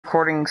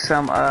recording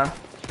some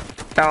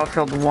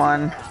Battlefield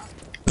 1,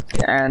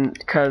 and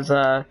because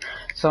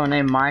someone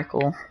named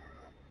Michael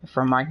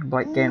from Mike and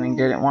Blake Gaming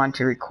didn't want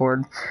to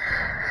record.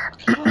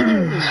 Didn't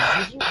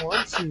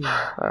want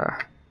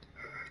to.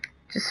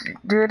 Just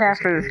do it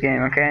after this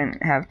game, okay?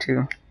 And have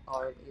to.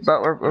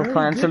 But we're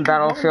playing some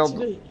Battlefield.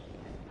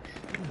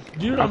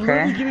 Dude, I'm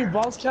literally giving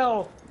Boss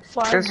Cow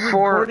 5 There's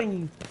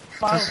recording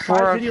there's 5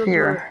 4 up videos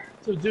here.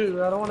 to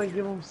do. I don't want to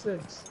give him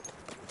 6.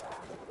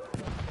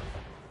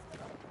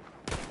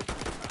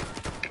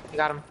 I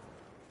got him.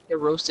 They're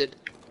roasted.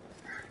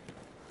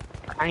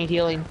 I need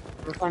healing.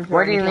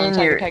 What do you mean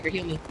you're... Tiger,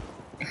 heal me.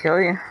 Heal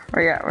you?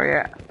 Where you at? Where you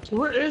at? So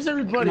where is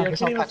everybody? I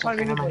can't even find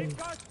anybody.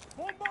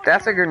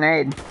 That's a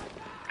grenade.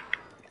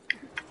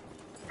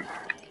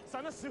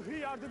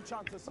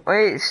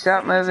 Wait,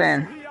 stop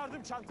moving.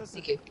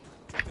 Thank you.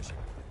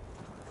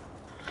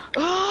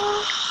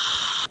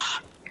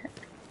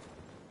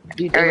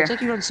 Dude, it looks like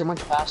you run so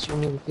much faster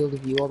when you have the field of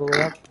view all the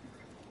way up.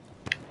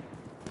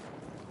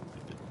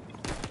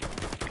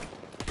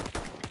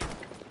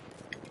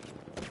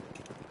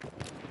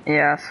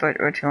 Yeah, that's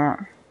what you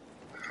want.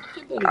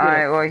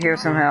 Alright, well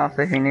here's some health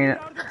if you need it.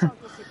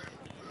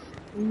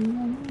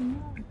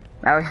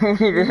 Now you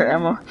need it,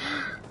 ammo.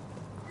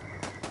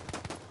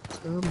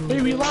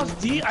 Hey, we lost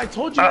D. I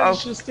told you guys you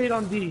should have stayed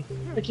on D.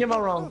 I came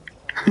out wrong.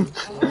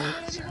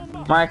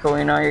 Michael,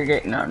 we know you're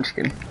getting... No, I'm just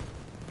kidding.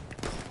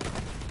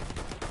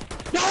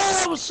 No,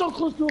 I was so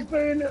close to a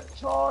bayonet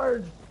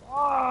charge.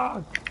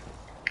 Fuck.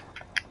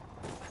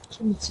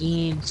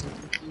 17.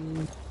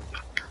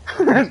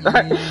 I'm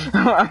trying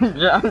to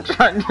jump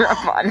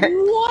on it.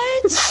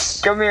 What?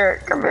 Come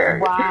here, come here.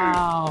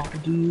 Wow,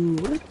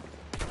 dude.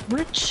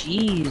 What a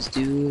cheese,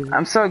 dude.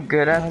 I'm so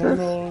good at I this.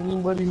 don't know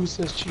anybody who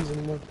says cheese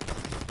anymore.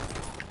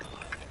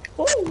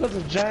 Oh, that's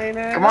a giant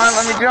ass. Come on,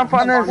 let me jump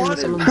on this.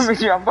 Let me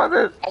jump on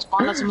this. I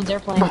spawned on someone's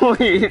airplane.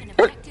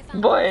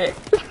 Boy.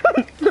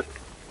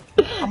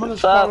 I'm gonna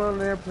spawn on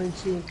an airplane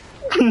too.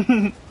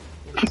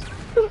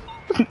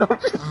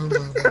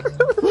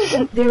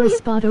 There is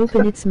spot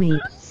open, it's me.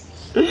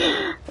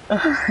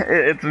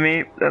 It's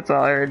me. That's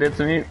all I heard. It's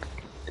me.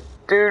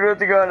 Dude,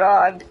 what's going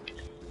on?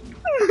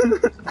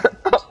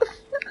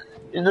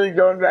 You're just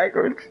going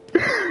backwards.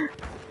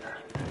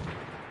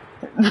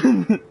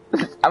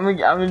 I'm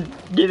gonna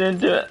get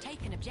into it.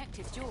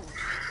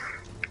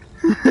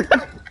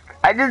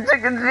 I just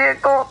took his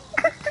vehicle.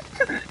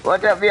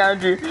 Watch out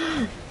behind you.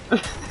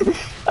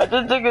 I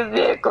just took his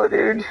vehicle,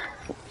 dude.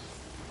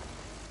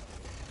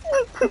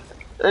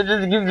 I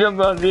just keep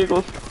jumping on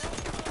vehicles.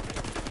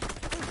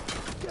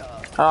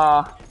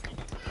 Aw.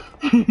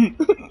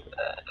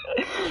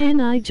 Can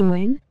I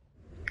join?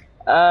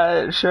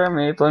 Sure,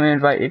 mate. Let me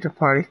invite you to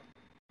party.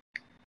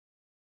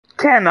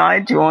 Can I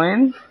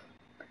join?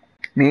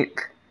 Meep.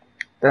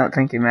 Don't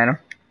think you met him.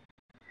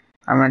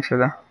 I'm not sure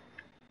though.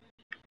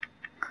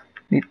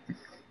 Meep.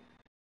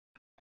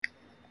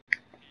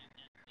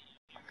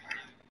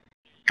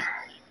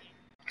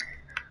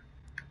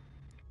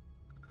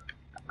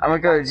 I'm gonna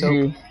go to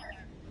G.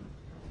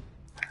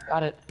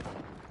 Got it.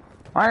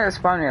 Why did it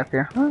spawn me up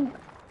here? Huh?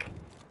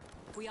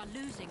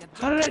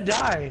 How did I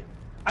die?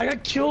 I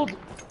got killed.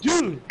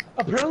 Dude,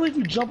 apparently if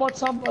you jump on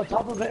top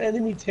of an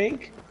enemy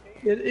tank,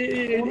 it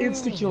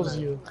insta-kills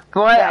you.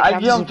 Boy, I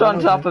jumped on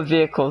top of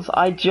vehicles.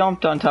 I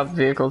jumped on top of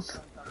vehicles.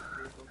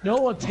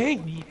 No, a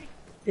tank,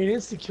 it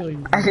insta-kill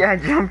you. I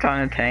jumped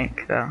on a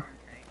tank, though.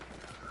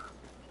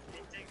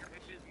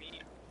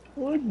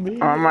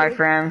 All my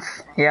friends,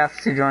 he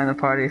asked to join the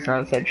party, so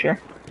I said sure.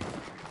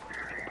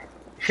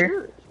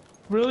 Sure.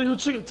 Really? Who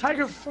took a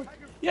tiger?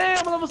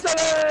 Yeah, I'm level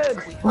 7!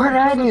 What did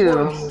I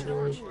do?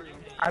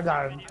 I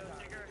died.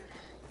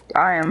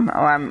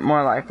 I'm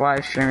more like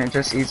live streaming,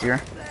 just easier.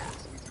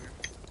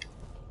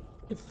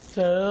 It's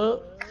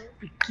so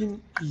freaking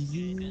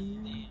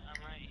easy.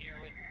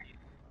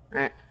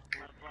 Alright.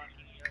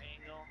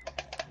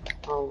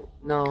 Oh,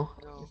 no.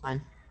 You're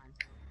fine.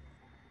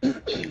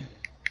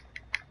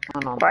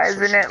 Why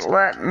isn't it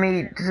let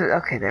me...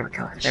 Okay, there we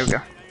go. There we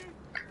go.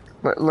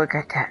 Look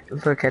at that.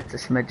 Look at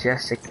this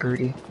majestic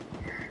booty.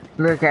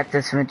 Look at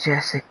this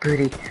majestic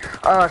booty.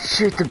 Oh,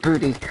 shoot the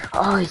booty.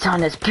 Oh, he's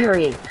on his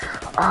period.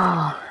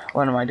 Oh,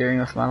 what am I doing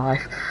with my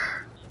life?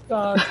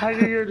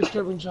 Tiger, you're a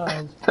disturbing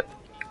child.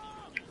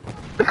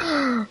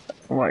 Oh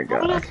my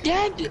god. I'm not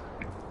dead!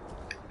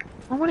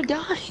 I wanna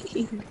die!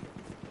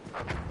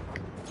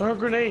 Throw a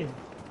grenade.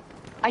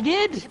 I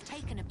did!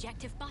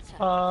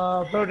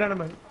 Throw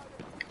dynamite.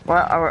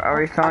 What? Are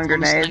we throwing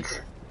grenades?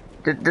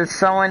 Does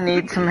someone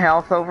need some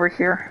health over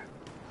here?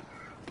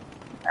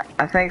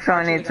 I think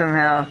someone needs some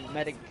health.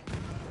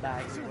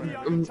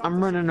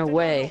 I'm running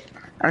away.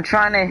 I'm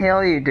trying to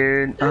heal you,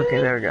 dude. Okay,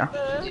 there we go.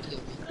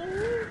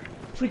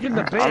 Freaking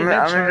the bait. I'm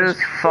gonna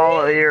just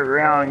follow you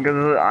around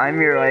because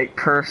I'm your like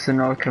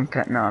personal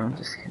companion. No, I'm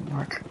just kidding.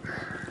 What?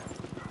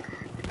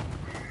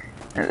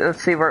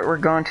 Let's see, we're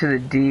going to the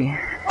D.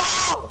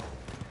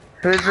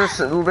 Who's this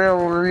little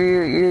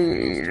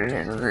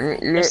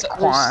There's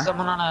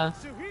someone on a...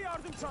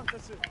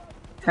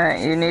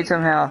 Hey, you need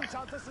some health.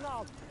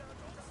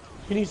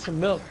 You need some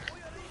milk.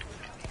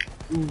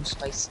 Ooh,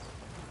 spicy.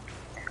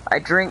 I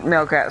drink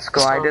milk at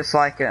school. I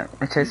dislike it.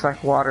 It tastes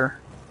like water.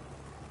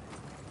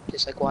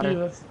 Just like water. Ew,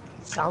 that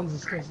sounds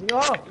disgusting.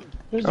 Oh,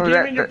 there's a Oh,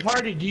 game in your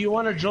party. Do you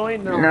want to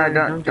join? No,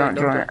 don't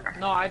join it.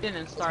 No, I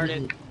didn't start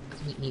it.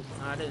 Meep.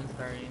 No, I didn't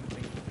start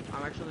anything.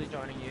 I'm actually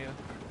joining you.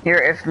 Here,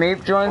 if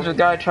Meep joins, we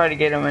gotta try to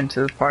get him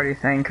into the party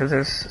thing, because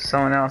there's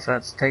someone else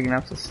that's taking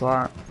up the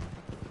slot.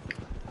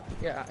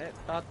 Yeah, I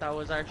thought that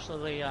was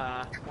actually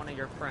one of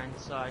your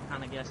friends, so I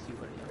kind of guessed you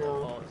would have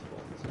all his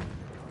faults.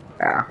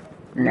 Yeah.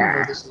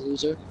 Nah. This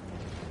loser.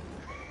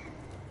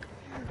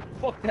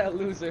 Fuck that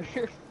loser.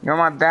 You're on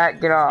my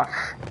back, get off.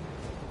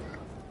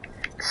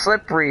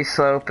 Slippery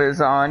slope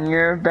is on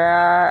your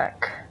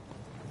back.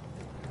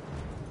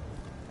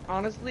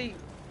 Honestly,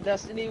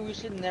 Destiny, we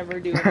should never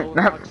do an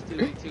Overwatch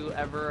 2v2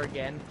 ever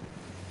again.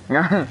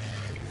 I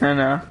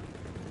know.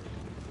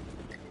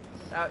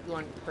 That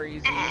went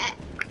crazy.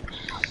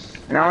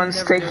 No one's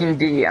never taking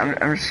doing D.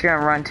 I'm just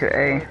gonna run to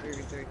A.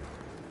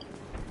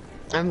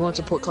 I'm going to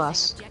support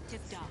class.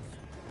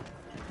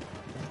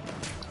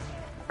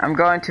 I'm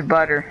going to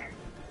butter.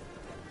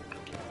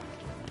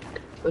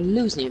 We're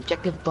losing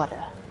objective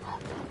butter.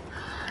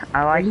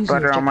 I like Losing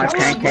butter on my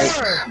objective.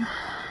 pancakes.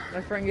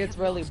 My friend gets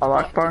really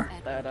Allah butt Akbar?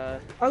 that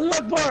Allah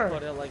Akbar!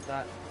 put it like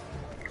that.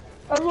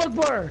 Allah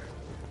Akbar!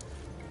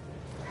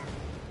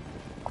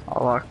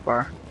 Allah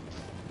Akbar.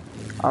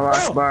 Allah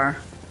Akbar.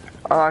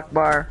 Allah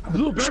Akbar. I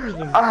blew up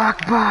everything. Allah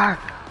Akbar!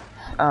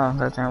 Oh,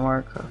 that didn't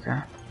work. Okay.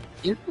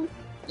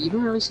 You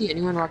don't really see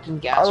anyone rocking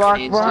gas Allah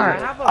grenades. Akbar! I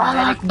have a Allah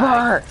medic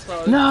Akbar! bag, so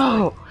it's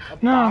No!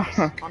 like a No!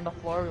 box on the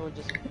floor, we would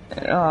just.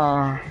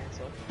 Oh.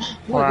 So.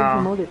 Wow.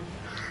 Promoted.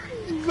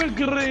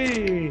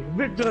 Victory!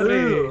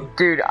 Victory!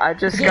 Dude, I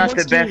just Okay, got the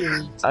what's best.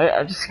 the-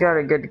 I just got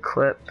a good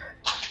clip.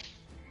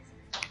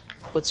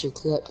 What's your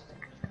clip?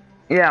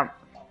 Yeah.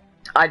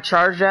 I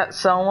charged at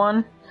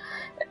someone,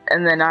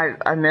 and then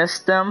I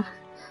missed them,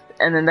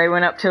 and then they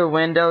went up to a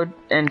window,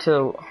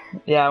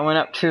 I went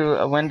up to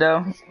a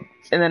window,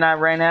 and then I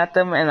ran at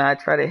them, and I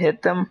tried to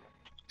hit them,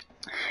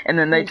 and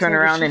then they turned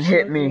around and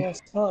hit me.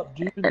 Up,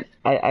 dude. And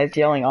I was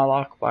yelling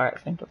Allah Akbar at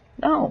the same time.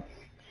 No.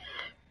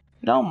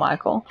 No,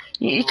 Michael.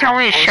 You tell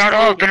me to shut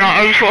up, and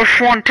I just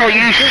want to tell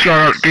you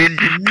shut up, dude.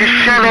 Just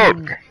shut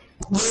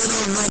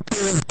up.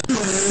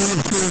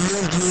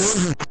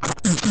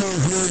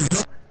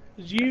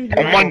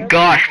 Oh my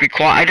gosh, be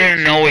quiet. I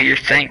didn't know what you're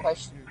saying.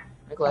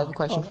 Michael, I have a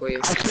question for you.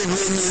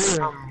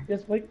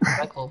 Yes, wait.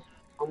 Michael,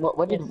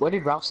 what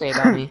did Ralph say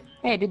about me?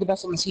 Hey, I did the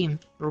best on the team.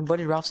 What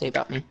did Ralph say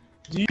about me?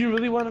 Do you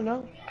really want to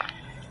know?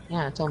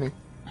 Yeah, tell me.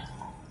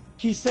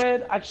 He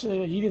said,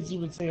 actually, he didn't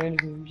even say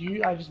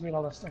anything. I just made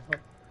all that stuff up.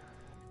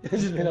 I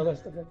just made all that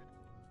stuff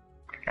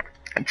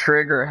up.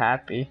 Trigger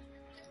happy.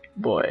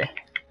 Boy.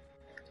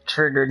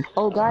 Triggered.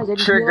 Oh, guys, I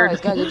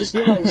just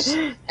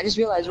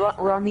realized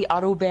we're on the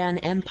Autobahn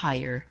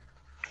Empire.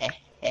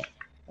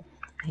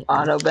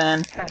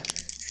 Autobahn.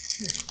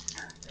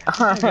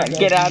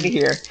 Get out of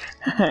here.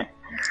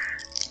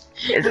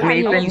 Is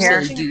Meep in here?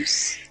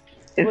 Is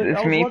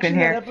Meep in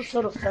here? That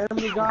episode of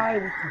Family Guy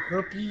with the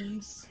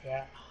herpes.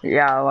 Yeah.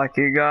 Yeah, like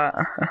you got.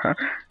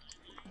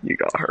 You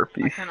got I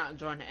herpes. cannot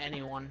join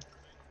anyone.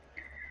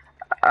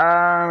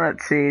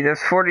 Let's see.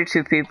 There's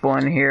 42 people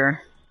in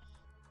here.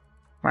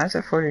 Why is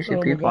there 42 Oh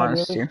my people God, on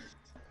this really? team?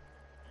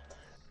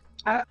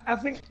 I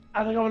think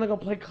I'm gonna go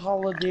play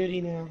Call of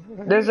Duty now.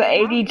 There's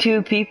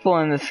 82 people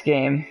in this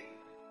game.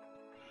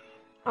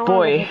 I wanna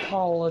Boy. go play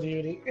Call of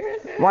Duty.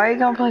 Why are you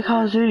gonna play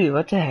Call of Duty?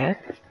 What the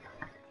heck?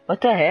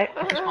 What the heck?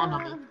 Spawned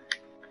on me.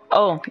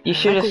 Oh, you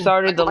should have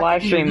started the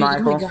live stream,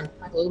 Michael. Look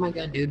at my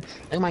gun, dude.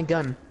 Look at my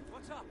gun.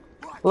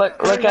 Look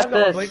at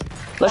this.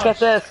 Look at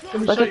this.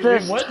 Look at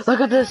this. Look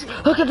at this.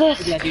 Look at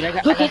this. Yeah, dude, I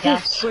got Look at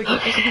gas. this. Wait,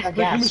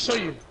 let me show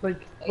you. Like,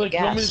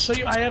 you want me to show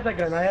you? I have that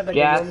gun. I have that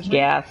gun.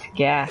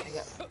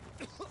 Gas.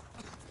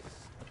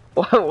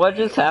 What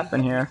just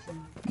happened here?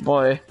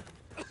 Boy,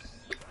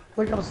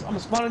 Like, I'm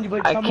spawning you,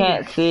 Blake. I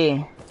can't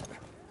see.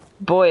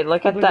 Boy,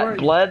 look at that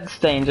blood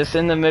stain just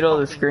in the middle of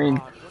the screen.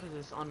 God, what is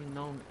this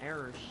unknown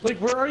error? Blake,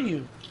 where are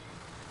you?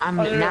 I'm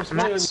Oh, not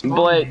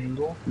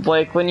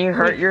Blake, when you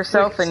hurt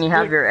yourself and you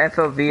have your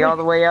FOV all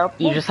the way up,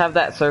 you just have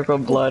that circle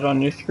of blood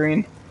on your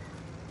screen.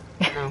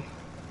 No.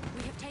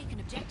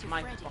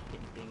 My fucking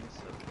things.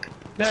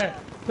 There.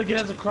 Look, it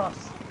has a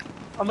cross.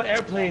 I'm an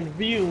airplane.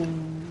 View.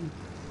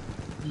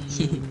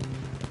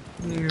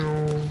 You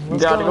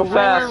gotta go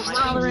fast.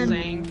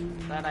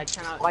 Saying that I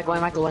cannot. Michael,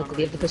 do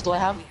you have the pistol I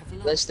have?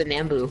 That's the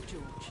Nambu.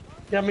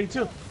 Yeah, me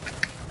too.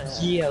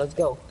 Yeah, let's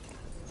go.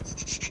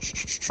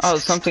 Oh,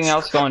 something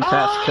else going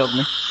fast killed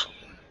me.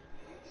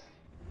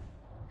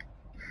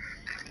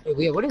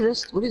 Wait, what is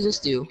this? What does this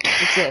do?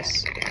 What's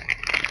this?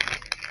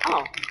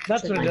 Oh,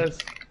 That's what it is.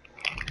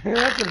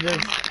 That's what it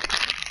is.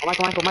 oh,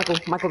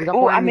 Michael, we got Oh,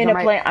 four I'm enemies in on a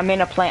my- plane.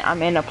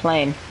 I'm in a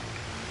plane.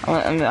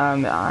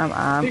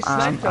 They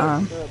sniped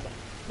us.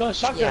 No,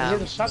 shotgun. Yeah.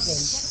 Here's a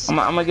shotgun.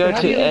 I'm gonna go How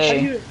to do you- A. how do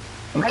I'm you-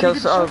 gonna how kill do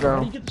you get the shotgun? How do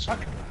Sogo. you get the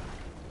shotgun?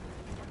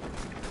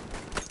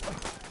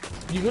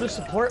 You go to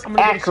support? I'm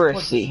gonna go to support.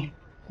 Accuracy.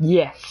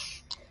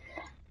 Yes.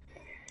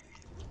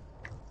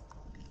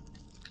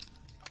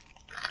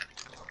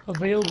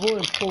 available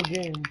in full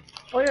game.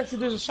 Oh yeah, see,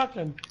 there's a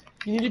shotgun.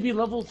 You need to be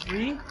level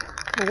 3?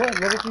 For what?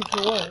 Level 3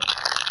 for what?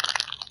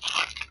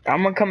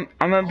 I'm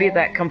gonna be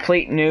that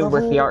complete noob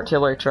with the Level...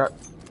 artillery truck.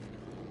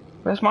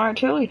 Where's my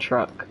artillery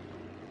truck?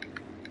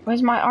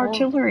 Where's my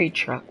artillery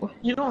truck?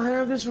 You don't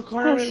have this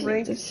requirement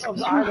rank of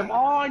the item.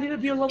 Oh, I need to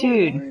be a level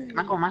Dude, 1.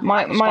 Michael,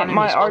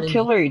 my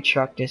artillery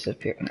truck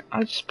disappeared.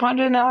 I spawned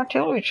in an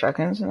artillery truck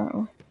and it's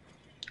not.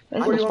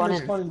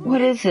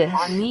 What is this?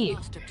 On me.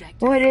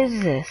 What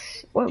is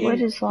this? What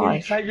is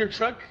life? Inside your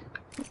truck?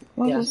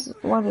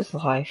 What is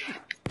life?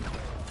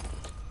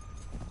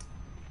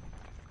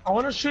 I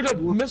want to shoot a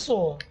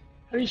missile.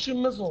 How do you shoot a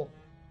missile?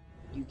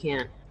 You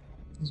can't.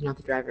 He's not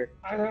the driver.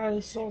 I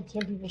saw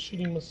 10 people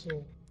shooting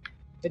missile.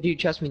 But dude,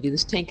 trust me, dude,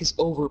 this tank is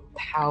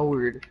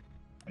overpowered.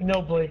 I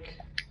know, Blake.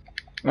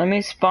 Let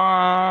me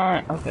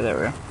spawn. Okay, there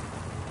we go.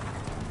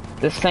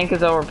 This tank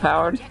is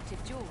overpowered.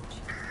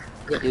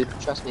 Yeah, dude,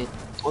 trust me.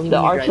 Only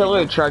The when you drive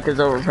artillery it. truck is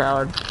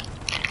overpowered.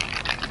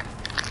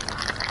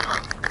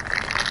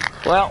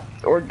 Well,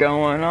 we're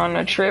going on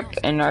a trip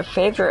in our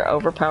favorite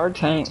overpowered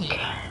tank.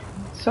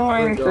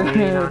 Soaring We're going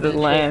through on the a trip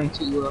land.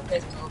 to a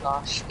pistol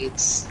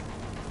Auschwitz.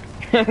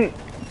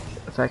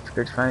 That's actually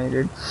good funny,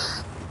 dude.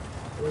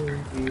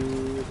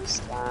 Through the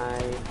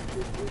sky,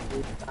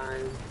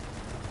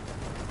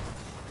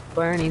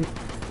 burning,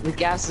 the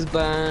gas is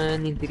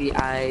burning through the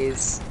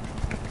eyes.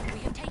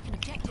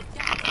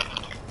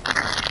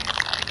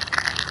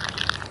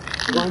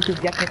 We're going to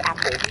objective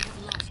apple.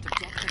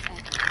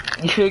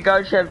 You should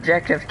go to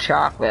objective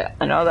chocolate.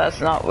 I know that's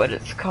not what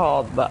it's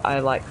called, but I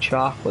like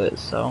chocolate,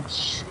 so.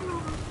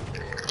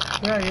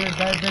 Yeah, you're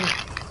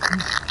diabetic.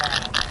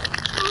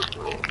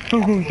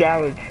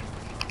 Savage.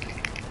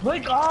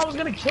 Blake, oh, I was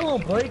gonna kill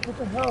him, Blake. What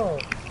the hell?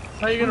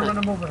 How you gonna run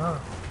him over, huh?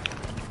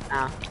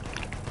 Ah.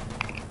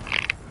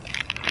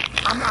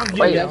 I'm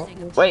getting out.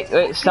 Wait,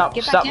 stop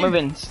Get back in.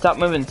 moving, stop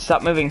moving.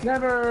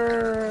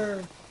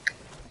 Never.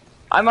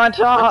 I'm on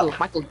top!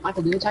 Michael,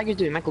 do what Tiger's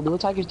doing. Michael, do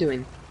what Tiger's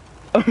doing.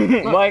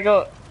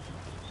 Michael!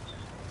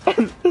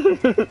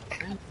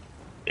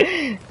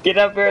 Get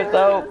up here,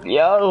 though,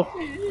 yo! What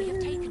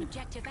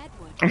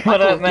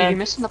Michael, up, dude, man? you're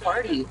missing the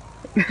party.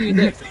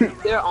 Dude,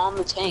 they're on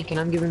the tank and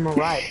I'm giving them a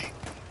ride.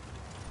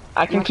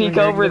 I can peek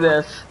over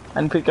this. I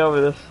can peek over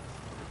this.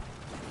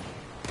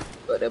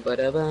 Michael,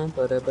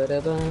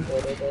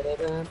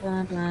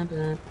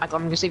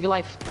 I'm gonna save your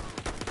life.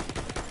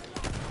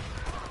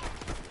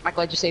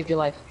 Michael, I just saved your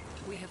life.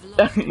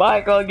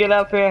 Michael, get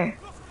up here!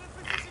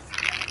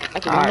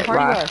 Michael, Alright, party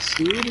bye. bus,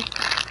 dude.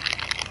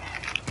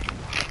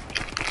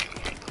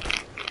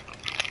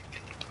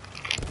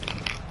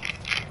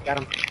 Got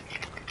him.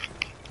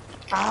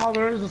 Ow,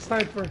 there is a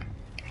sniper.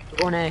 We're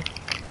going A.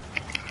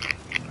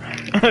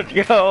 Let's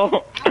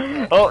go!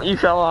 Oh, you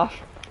fell off.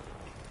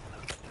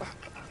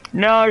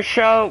 No,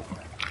 show!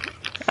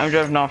 I'm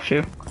driving off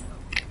too.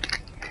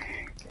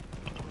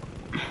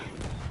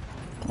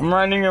 I'm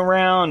running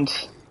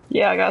around.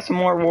 Yeah, I got some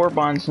more war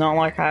bonds, not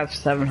like I have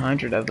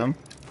 700 of them.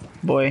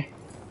 Boy.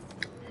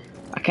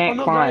 I can't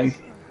climb. Guys,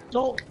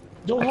 don't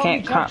I help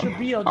can't me capture climb.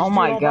 B. I'll just Oh do it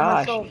my all by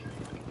gosh. myself.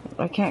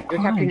 I can't You're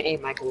climb. capturing A,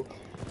 Michael.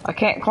 I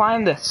can't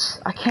climb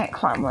this. I can't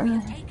climb.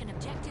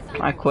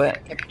 I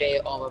quit. Captured A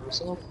all over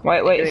yourself.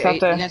 Wait, stop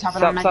there. You guys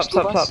hopping on magic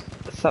school bus?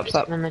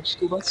 Stop. On magic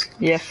school bus?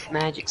 Yes.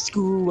 Magic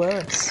school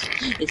bus.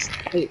 It's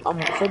wait,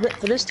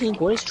 for this tank,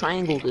 what does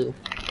triangle do?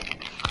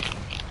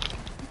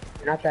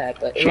 Not that,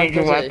 but it Change like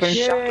your does a weapon?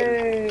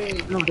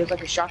 shotgun. No, there's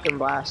like a shotgun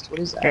blast. What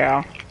is that?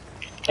 Yeah.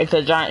 It's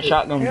a giant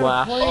shotgun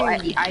blast. Oh, I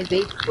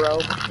vape, bro.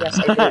 Yes,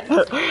 I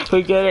vape.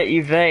 We get it,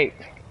 you vape.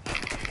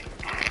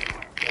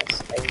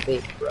 Yes, I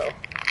vape, bro.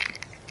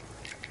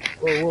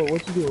 Whoa,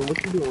 what you doing?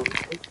 What you doing?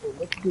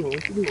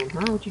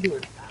 Huh? What you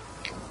doing?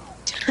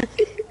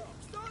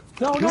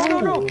 No. I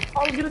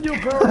was gonna do a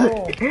barrel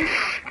roll.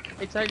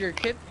 Hey Tiger,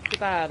 get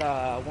that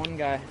one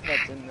guy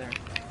that's in there.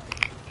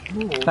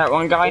 No. That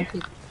one guy?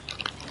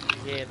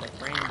 Yeah, the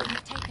random.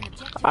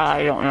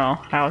 I don't know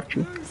how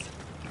to.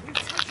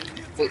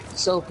 Wait,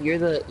 Soap, you're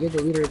the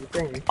leader of the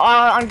thing. Oh,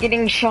 I'm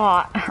getting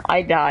shot. I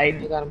You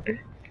died. got him.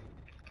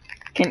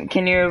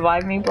 Can you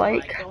revive me,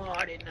 Blake? Oh my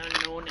god, an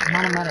unknown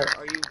I'm on a error.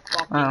 Are you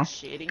fucking Oh.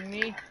 shitting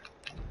me?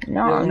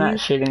 No, I'm not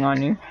shitting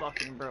on you.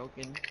 Fucking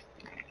broken.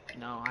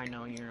 No, I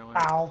know you're on.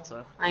 Ow.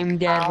 So. I'm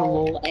dead, Ow.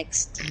 lol,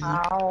 XD.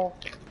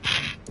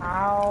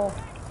 Ow.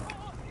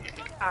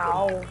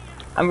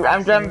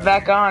 I'm jumping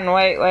back on.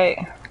 Wait.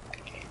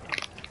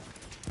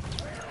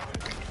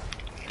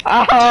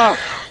 Ah!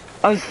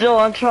 I'm still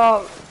on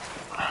top.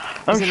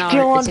 I'm It's an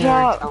still on it's an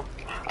top. It's an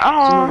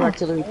Ah!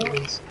 artillery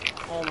cannons.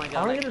 Oh my I god,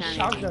 wanna I get a can't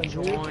shotgun,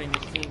 even dude. join.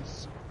 This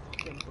game's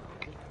fucking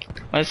broken.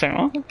 Wait a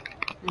second.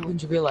 When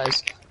did you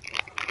realize?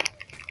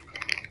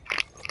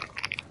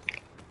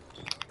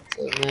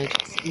 So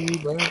magic ski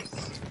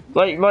bus.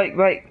 Wait.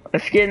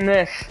 Let's get in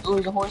this. Oh,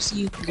 there's a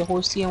horsey.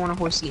 I want a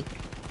horsey.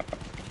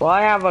 Well,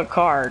 I have a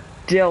car.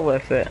 Deal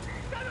with it.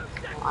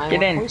 I Get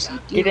want a in. horsey.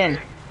 Get in.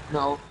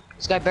 No.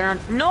 This guy better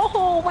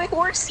No, my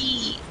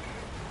horsey!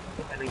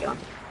 Okay, let me get on.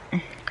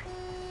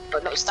 Oh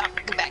no, stop,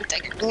 get back.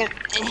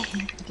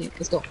 Okay,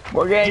 let's go.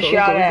 We're getting Let's go,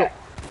 shot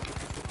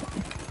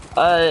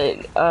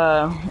let's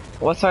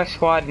at. What's our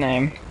squad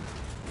name?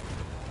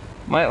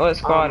 What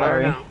squad I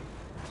are don't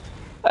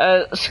we?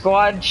 know.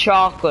 Squad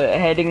Chocolate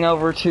heading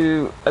over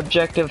to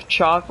Objective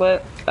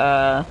Chocolate. We're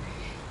gonna head up.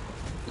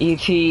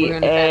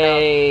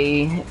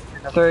 ETA Head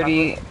up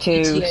 32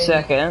 ETA,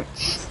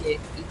 seconds.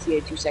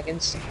 ETA 2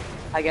 seconds.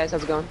 Hi guys,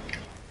 how's it going?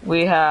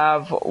 We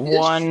have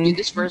Dude,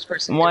 this first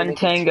person gonna one make me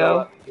throw tango.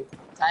 up. Dude.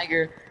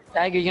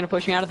 Tiger, you're gonna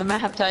push me out of the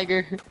map,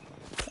 Tiger.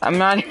 I'm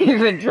not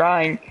even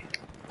trying.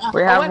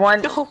 We Oh, have wait,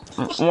 one no.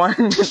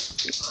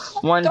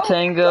 one Don't,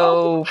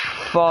 tango don't,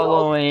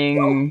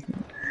 following.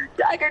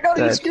 Tiger, no,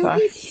 you the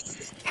stupid.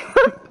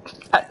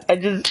 I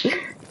just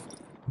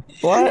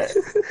what?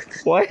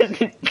 What? The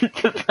thing just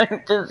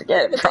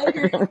kept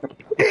driving.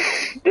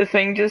 The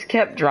thing just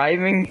kept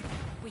driving.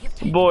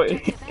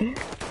 Boy.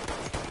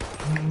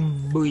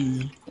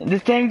 The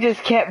thing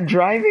just kept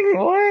driving.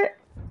 What?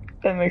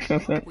 That makes no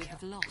sense.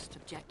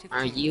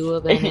 Are you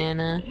a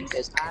banana?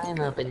 Because I'm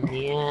a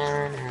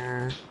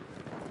banana.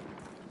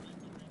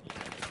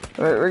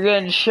 We're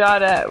getting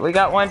shot at. We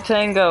got one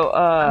tango.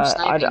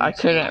 I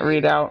couldn't so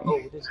read out. Oh,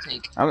 this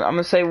tank. I'm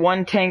gonna say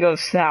one tango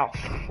south.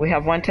 We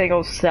have one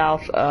tango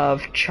south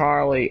of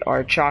Charlie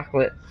or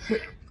Chocolate.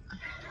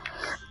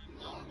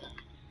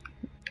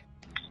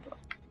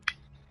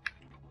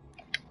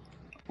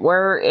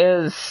 Where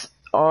is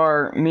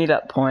our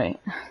meetup point?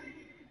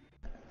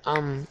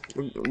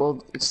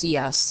 Well, C.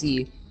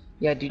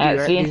 Yeah, dude,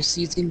 At C? dude,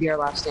 C is gonna be our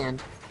last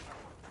stand.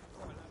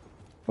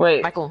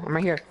 Wait, Michael, I'm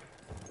right here.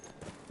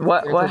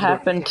 what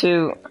happened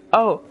to?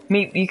 Oh,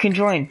 Meep, you can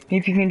join.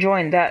 Meep, you can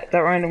join. That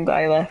random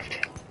guy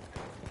left.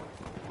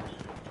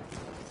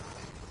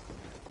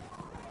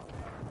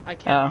 I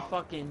can't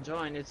fucking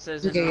join. It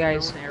says It's okay, an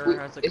guys. unknown error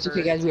has occurred. It's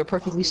okay, guys. We are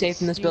perfectly safe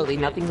in this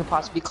building. Nothing can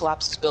possibly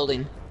collapse this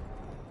building.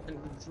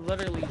 It's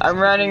literally just I'm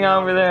running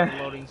over there.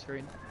 the loading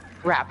screen.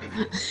 Rap.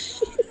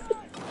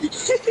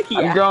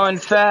 I'm going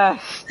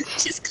fast.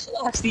 Just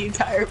collapse the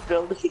entire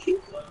building.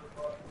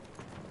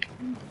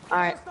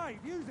 Alright.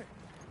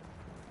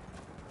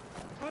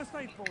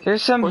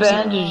 Here's some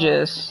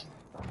bandages.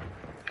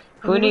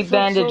 Who need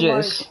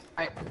bandages?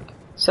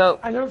 So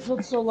I never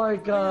felt so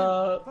like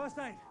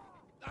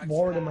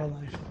bored in my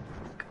life.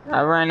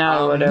 I ran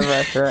out of whatever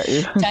I threw at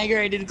you. Tiger,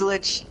 I did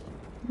glitch.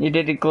 You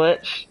did a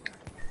glitch?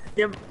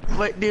 Yep,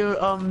 but dude,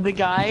 the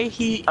guy,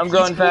 he's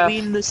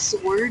holding the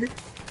sword.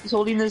 He's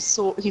holding the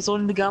sword. He's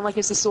holding the gun like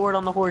it's a sword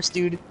on the horse,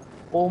 dude.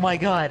 Oh my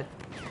god.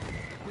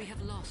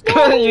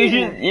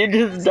 you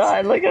just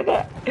died. Look at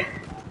that.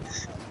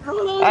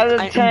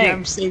 Tank.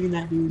 I'm saving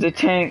that, dude. The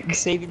tank. I'm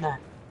saving that.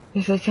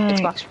 There's a tank.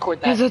 Xbox, record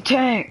that. There's a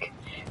tank.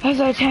 There's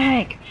a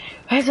tank.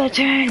 There's a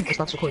tank.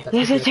 Xbox, record that.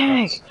 There's a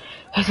tank.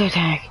 There's a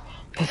tank.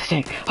 There's a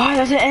tank. Oh,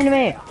 there's an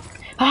enemy.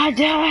 I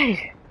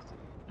died.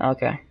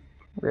 Okay.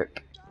 Rip.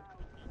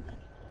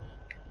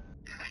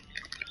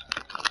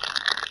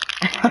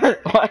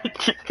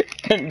 What?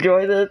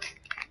 Enjoy this?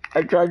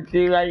 I tried to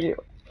do that, you.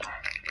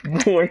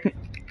 Boy.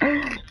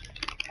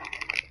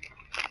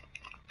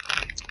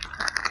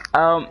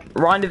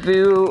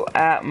 Rendezvous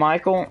at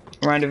Michael.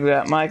 Where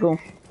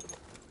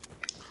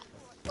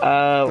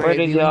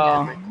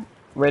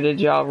did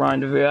y'all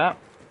rendezvous at?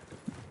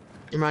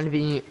 I'm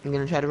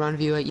gonna try to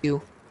rendezvous at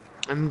you.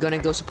 I'm gonna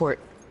go support.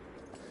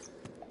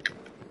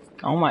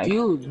 Oh my.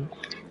 Dude.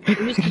 Who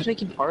just keeps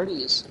making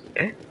parties?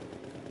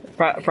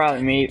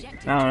 Probably me.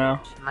 I don't know.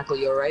 Michael,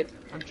 you alright?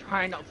 I'm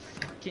trying to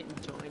fucking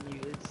join you.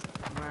 It's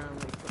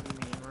randomly putting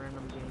me in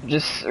random games.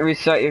 Just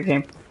restart your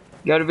game.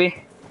 Go to B.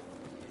 Okay.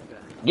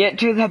 Get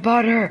to the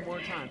butter. One more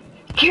time.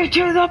 Get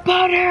to the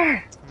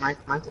butter.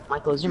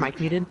 Michael, is your mic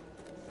muted?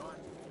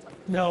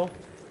 No.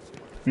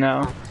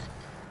 No.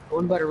 Go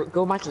and butter.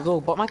 Go, Michael.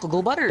 Go, Michael.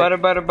 Go butter. Butter.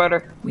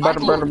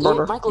 Michael,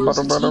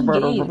 it's a team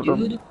game,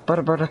 dude.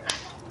 Butter.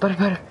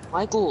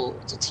 Michael,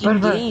 it's a team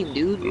game,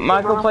 dude.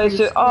 Michael plays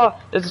it. Oh,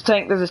 there's a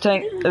tank. There's a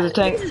tank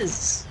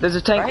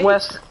Right?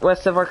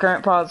 west of our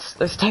current pods.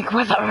 There's a tank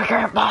west of our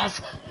current pods.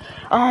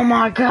 Oh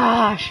my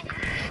gosh.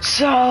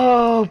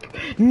 Soap.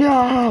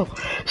 No.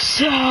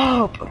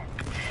 Soap.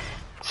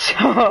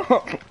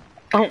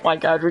 Oh my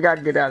god, we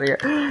gotta get out of here.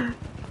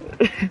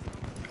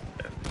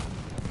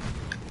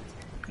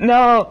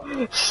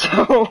 No.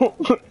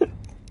 Soap.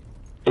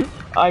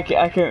 I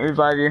can't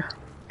revive you.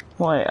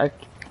 Why?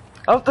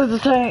 Oh, there's a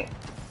tank!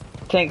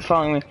 Tank's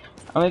following me.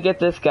 I'm gonna get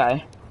this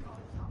guy.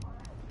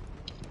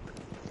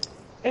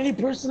 Any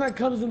person that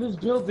comes in this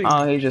building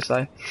Oh, he just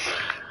died.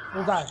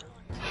 will die.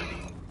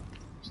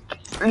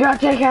 We gotta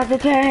take out the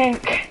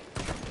tank!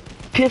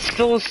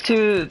 Pistols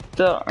to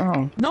the...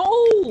 Oh.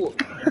 No!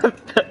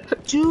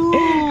 Dude!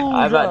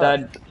 I about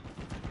died.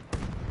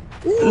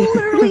 Ooh,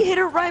 literally hit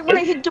it right when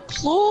I hit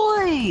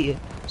deploy!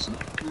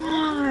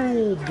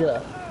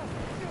 God!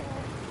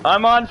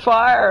 I'm on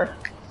fire!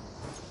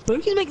 But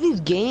you can make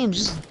these games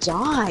just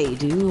die,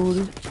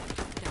 dude.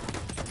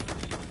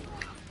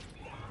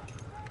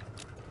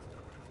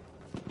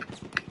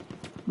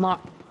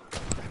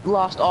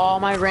 Lost all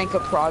my rank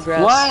of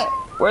progress. What?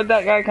 Where'd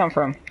that guy come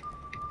from?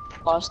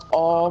 lost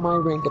all my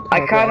rank of I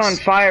progress. caught on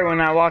fire when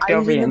I walked I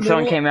was over in you the and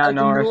someone middle, came out of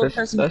nowhere with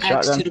pressing a X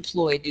shotgun. to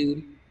deploy,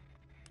 dude.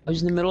 I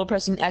was in the middle of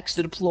pressing X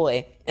to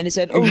deploy, and it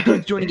said, "Oh,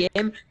 dude, join a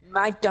game."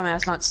 My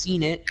dumbass not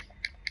seen it.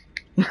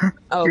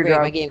 Oh, Good great,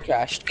 job. my game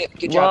crashed.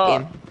 Good job, Well,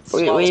 game.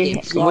 Flawless game.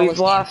 we've Flawless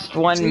game. lost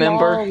one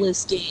member.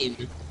 Flawless game.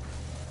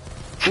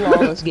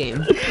 Flawless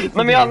game.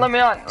 Let me on, let me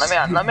on, let me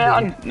on, let me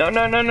on. No,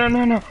 no, no, no,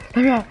 no, no.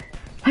 Let me on.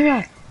 Let me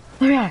on.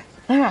 Let me on.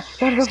 Let me on.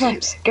 Gotta go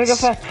fast. Gotta go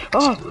fast.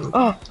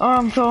 Oh,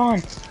 I'm so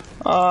on.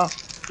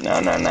 No,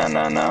 no, no,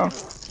 no, no.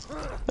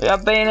 We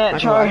got bayonet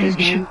charge.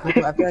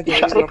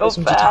 Gotta go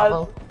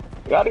fast.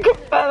 Gotta go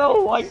fast.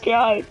 Oh my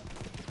god.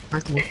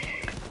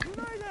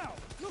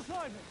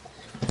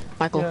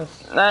 Michael.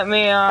 Yes. Let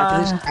me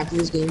After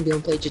this game,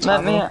 don't play Jitavo.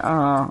 Let me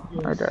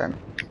I died.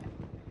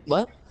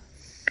 What?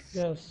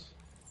 Yes.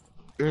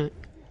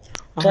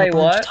 Play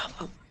what?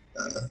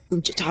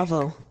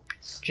 Jitavo.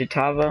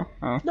 Jitavo?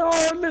 Oh. No,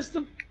 I missed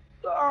the.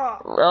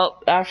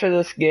 Well, after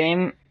this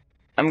game,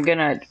 I'm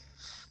gonna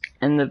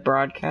end the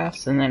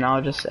broadcast and then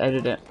I'll just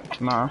edit it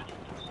tomorrow.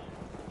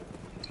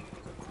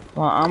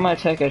 Well, I'm gonna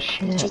take a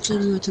shit. I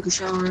took a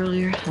shower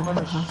earlier. I'm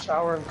gonna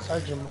shower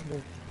inside your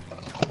mother.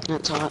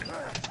 That's hot.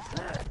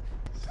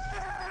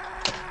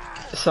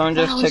 Someone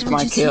just took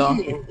my kill.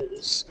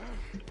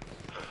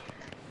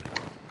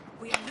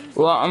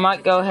 Well, I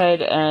might go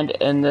ahead and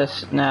end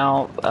this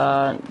now.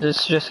 This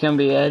is just gonna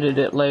be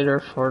edited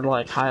later for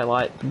like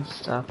highlights and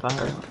stuff. I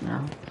don't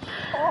know.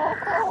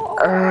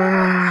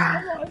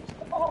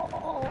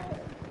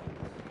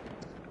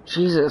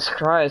 Jesus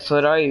Christ,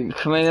 what are you?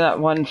 Becoming that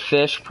one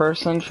fish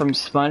person from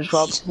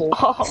SpongeBob?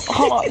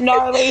 Oh,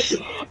 gnarly!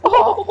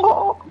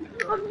 Oh,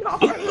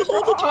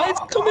 the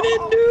giant's coming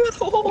in, dude!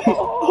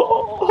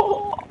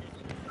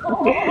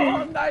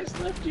 Oh, nice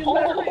lift, you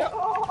Larry!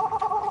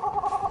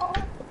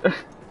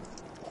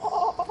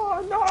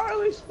 Oh,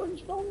 gnarly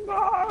SpongeBob,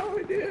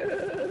 gnarly,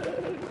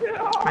 dude!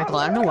 Yeah. Michael,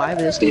 I don't know why,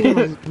 but this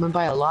game went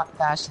by a lot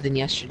faster than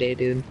yesterday,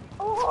 dude.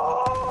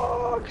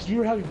 Oh, because you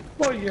were having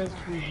fun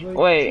yesterday. Like,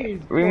 wait,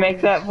 geez,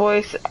 remake that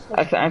voice?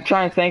 I'm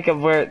trying to think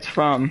of where it's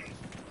from.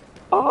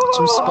 From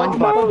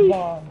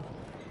SpongeBob.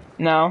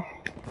 No.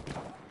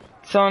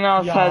 Someone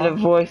else had a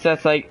voice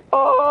that's like,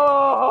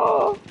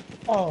 oh.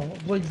 Oh,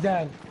 Blake's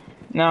dad.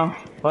 No.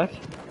 What?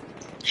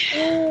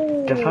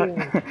 Oh, The fuck?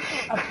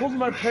 I pulled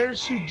my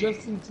parachute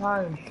just in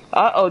time.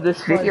 Uh-oh,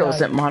 this video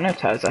isn't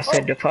monetized. I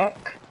said the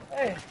fuck.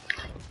 Hey.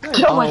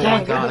 Oh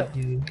my god,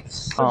 dude.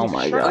 Oh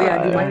my god. Oh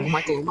yeah,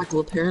 dude, Michael,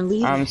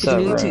 apparently, I'm if so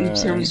you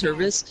YouTube terms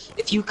service,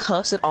 if you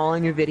cuss at all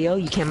in your video,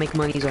 you can't make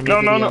monies on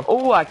your video. No.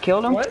 Oh, I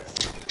killed him?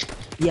 What?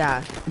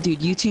 Yeah, dude,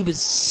 YouTube is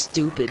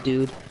stupid,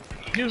 dude.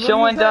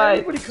 Someone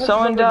died.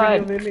 Someone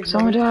died.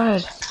 Someone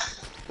died.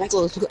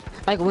 Michael, we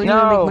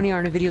didn't make money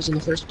on our videos in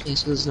the first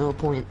place, so there's no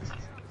point.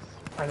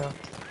 I know.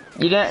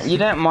 You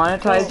didn't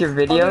monetize your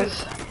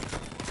videos?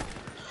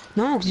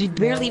 No, because you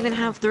barely even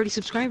have 30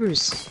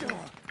 subscribers.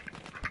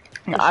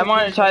 I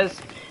monetize,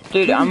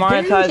 dude. I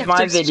monetize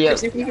my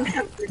videos.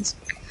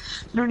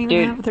 I don't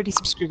even have 30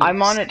 subscribers. I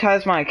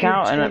monetize my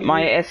account, and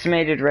my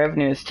estimated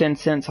revenue is 10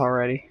 cents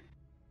already.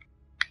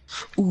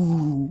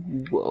 Ooh,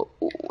 whoa,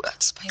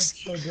 that's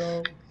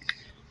spicy.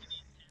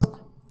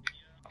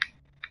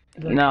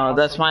 No,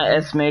 that's my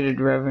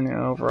estimated revenue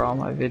over all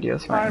my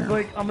videos right now. Alright,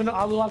 Blake,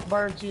 I'll lock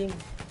bar to you.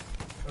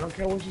 I don't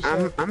care what you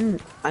say.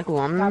 Michael,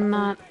 I'm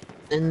not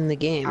in the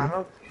game. I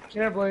don't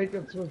care, Blake.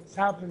 That's what's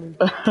happening.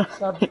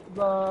 Stop,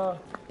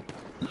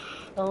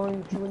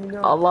 telling you when you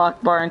know. I'll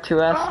lock bar into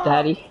us,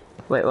 Daddy.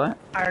 Wait, what?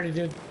 I already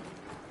did.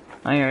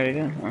 I already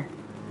did. Huh?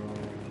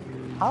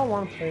 I don't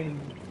want to play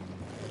anymore.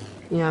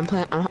 Yeah, I'm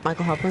playing.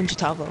 Michael, I'm playing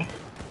Jitavo.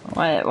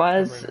 Why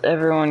is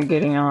everyone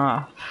getting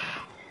off?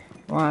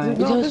 Why?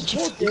 Because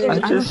I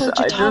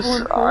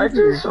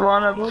just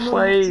want to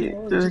play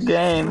this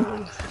game.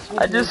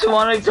 I just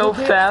want to go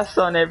fast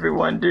on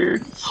everyone,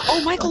 dude.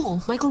 Oh,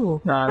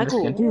 Michael, No, I'm just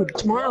kidding. dude,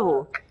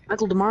 tomorrow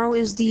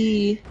is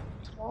the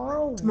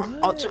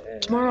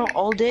tomorrow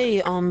all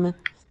day.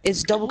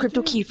 It's double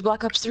crypto key for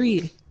Black Ops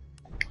 3.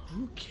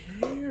 Who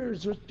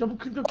cares? There's double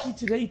crypto key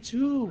today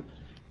too.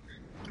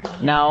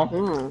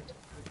 No,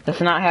 that's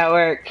not how it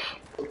works.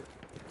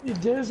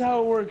 It is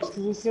how it works,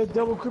 because it said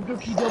double crypto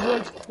key, double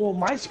X. Well,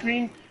 my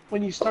screen,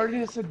 when you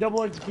started, it said double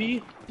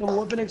XP, double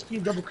weapon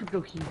XP, double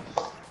crypto key.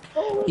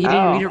 You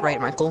didn't read it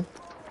right, Michael.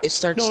 It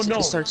starts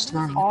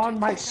tomorrow. On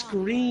my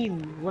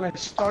screen, when I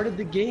started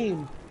the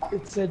game,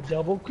 it said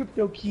double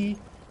crypto key,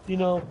 you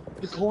know,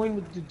 the coin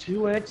with the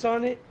 2X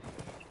on it.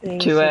 And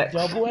 2X.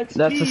 Double XP,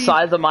 that's the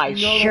size of my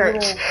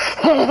shirt.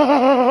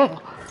 I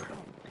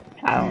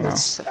don't know.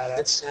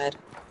 That's sad.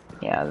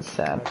 Yeah, that's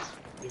sad.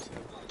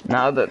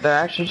 No, they're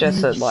actually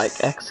just at like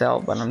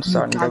XL, but I'm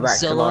starting to go back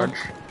to large.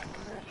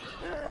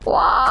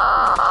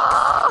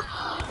 Wow.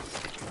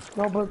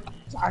 No, but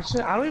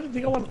actually, I don't even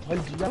think I want to play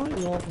G. I don't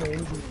even want to play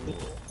anything.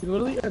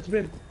 Literally, it's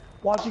been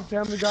watching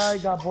Family Guy,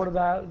 got bored of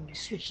that,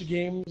 switched to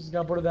games,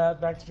 got bored of that,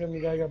 back to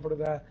Family Guy, got bored of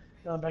that,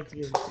 now I'm back to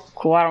games.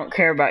 Cool, I don't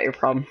care about your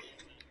problem.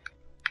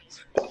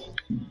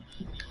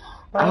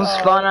 I'll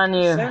spawn on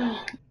you.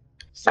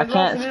 I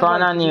can't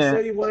spawn on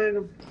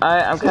you.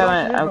 I'm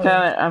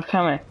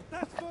coming.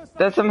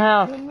 There's some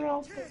health. Send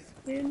Ralph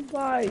an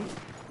invite.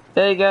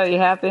 There you go, you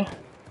happy?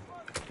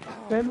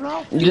 Send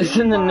Ralph an Just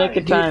in the nick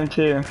of invite. time,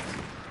 too.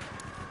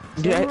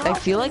 Dude, I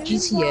feel like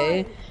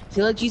GTA. I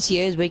feel like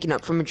GTA is waking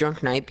up from a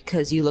drunk night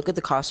because you look at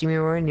the costume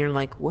you're wearing and you're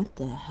like, what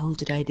the hell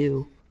did I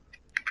do?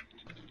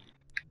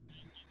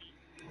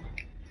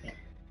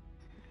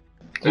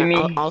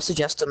 I'll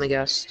suggest them, I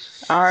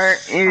guess. Alright,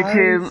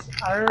 YouTube.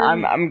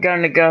 I'm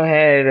gonna go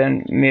ahead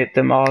and mute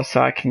them all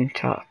so I can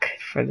talk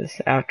for this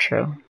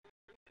outro.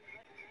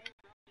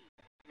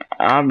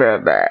 I'll be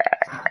right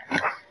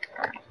back.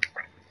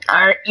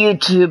 Alright,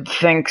 YouTube,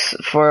 thanks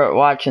for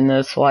watching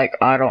this. Like,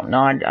 I don't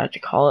know, I'd have to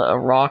call it a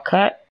raw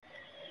cut.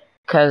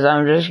 Cause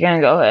I'm just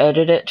gonna go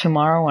edit it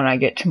tomorrow when I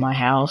get to my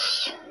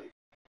house.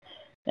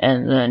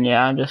 And then,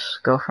 yeah, I'll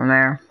just go from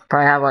there.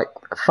 Probably have, like,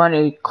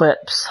 funny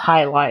clips,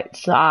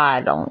 highlights,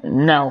 I don't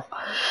know.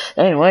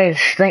 Anyways,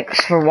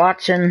 thanks for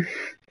watching.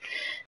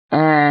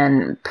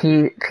 And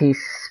peace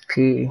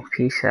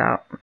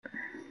out.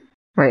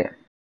 Wait.